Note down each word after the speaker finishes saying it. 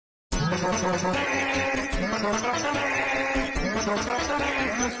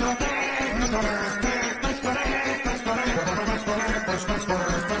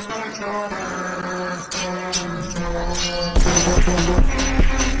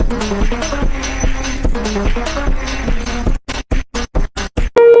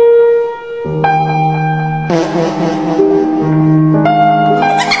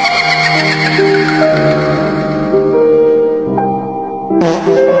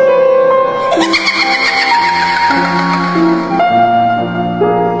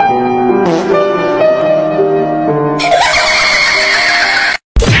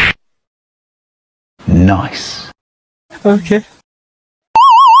Nice. Okay.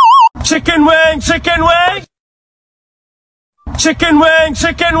 Chicken wing, chicken wing. Chicken wing,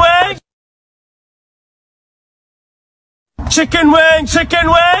 chicken wing. Chicken wing, chicken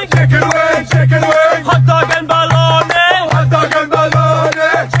wing. Chicken wing, chicken wing. Hot dog and bologna. Hot dog and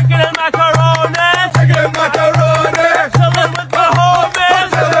bologna. Chicken and macaroni. Chicken and macaroni. Chillin' with the homies.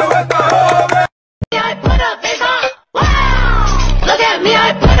 Chillin' with the homies. I put a face on. Wow! Look at me,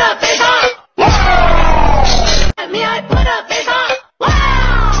 I put a face on. Wow! Look at me, I put a face on.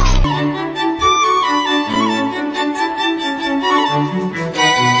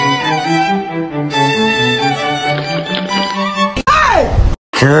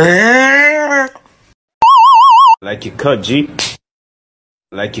 Like you cut G.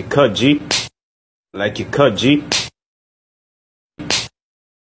 Like you cut G. Like you cut G.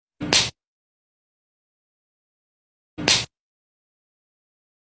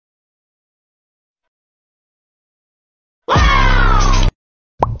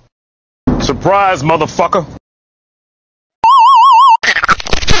 Surprise, motherfucker.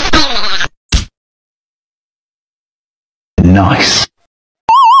 Nice.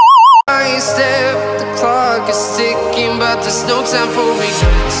 I step, the clock is ticking, but there's no time for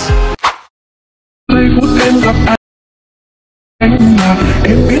regrets. Like what end up and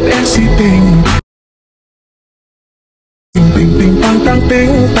get everything. Ding ding ding dang dang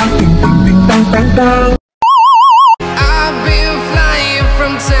ding dang ding ding ding dang dang dang. I've been flying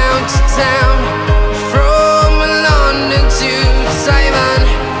from town to town, from London to Taiwan.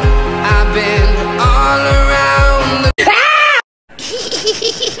 I've been all around the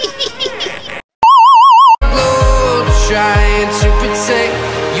globe trying to protect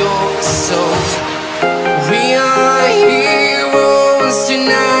your soul. We are heroes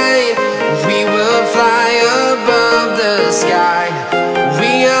tonight. We will fly above the sky.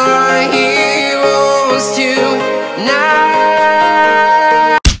 We are heroes tonight.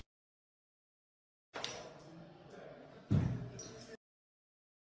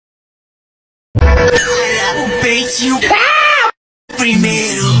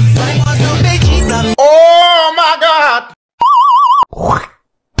 Primero. Oh my God!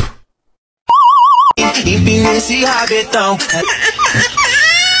 Empina esse rabetão.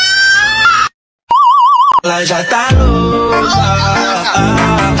 Ela já tá louca.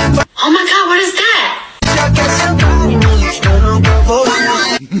 Oh my god, what is that? Já quer sentar em mim, eu nunca vou.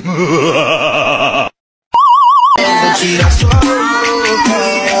 Tira sua roupa.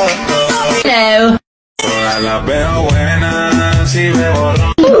 Hello. Todas las veo buenas, si veo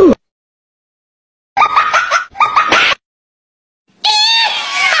rojo.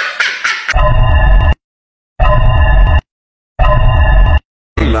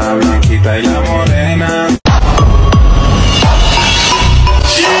 La blanquita y la morena.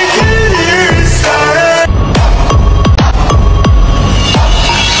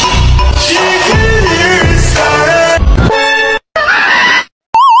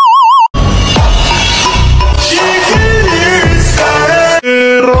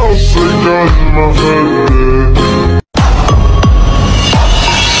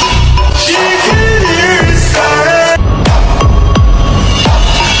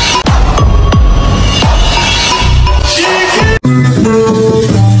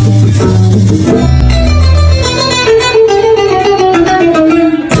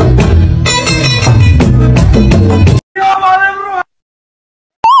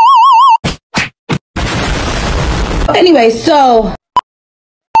 Anyway, so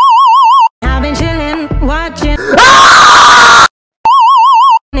I've been chilling, watching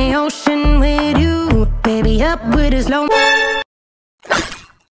the ocean with you, baby, up with a slow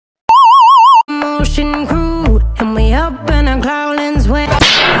motion crew, and we up in a cloudlands way.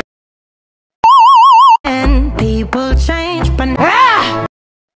 And people change, but not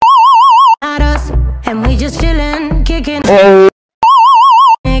us, and we just chilling, kicking.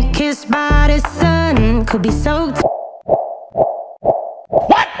 Kissed by the sun, could be soaked.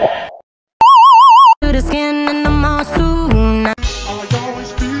 What? To the skin and the all soon. I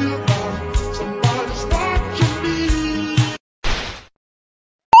always feel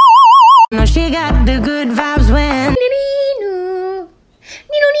got the good vibes when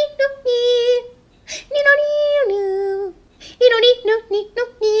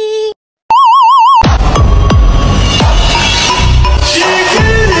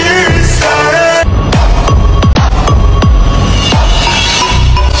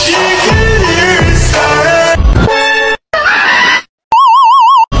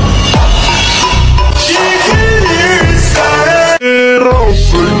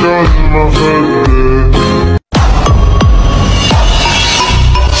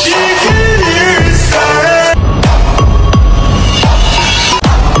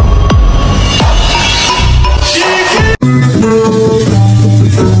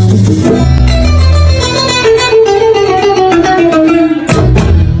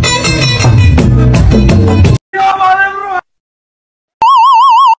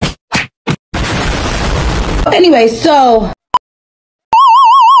Anyway, so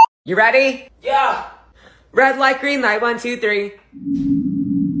you ready? Yeah. Red light, green light, 1, 2, 3.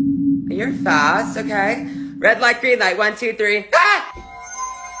 You're fast, okay. Red light, green light, 1, 2, 3. Ah!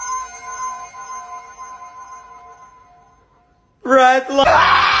 Red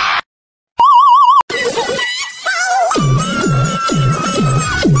light.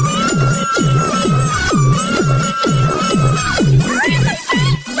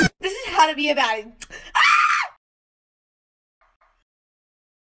 This is how to be a baddie.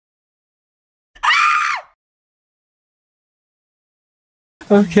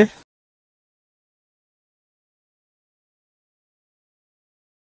 Okay.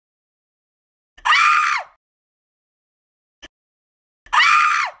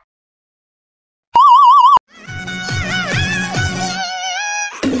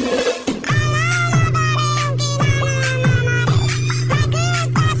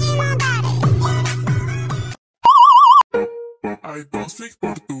 I don't speak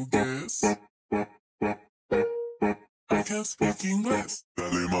portugués. I can speak English.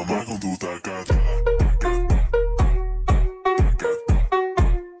 Dale mamá con tu tacata.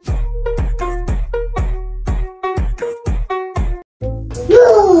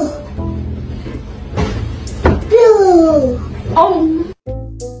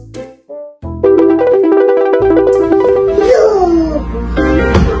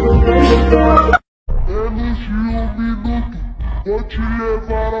 Vou te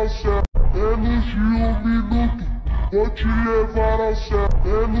levar ao céu. Menos de 1 minuto. Vou te levar ao céu.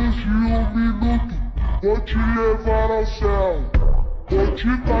 Menos de 1 minuto. Vou te levar ao céu. Vou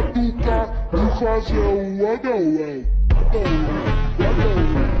te catucar e fazer um wagawau.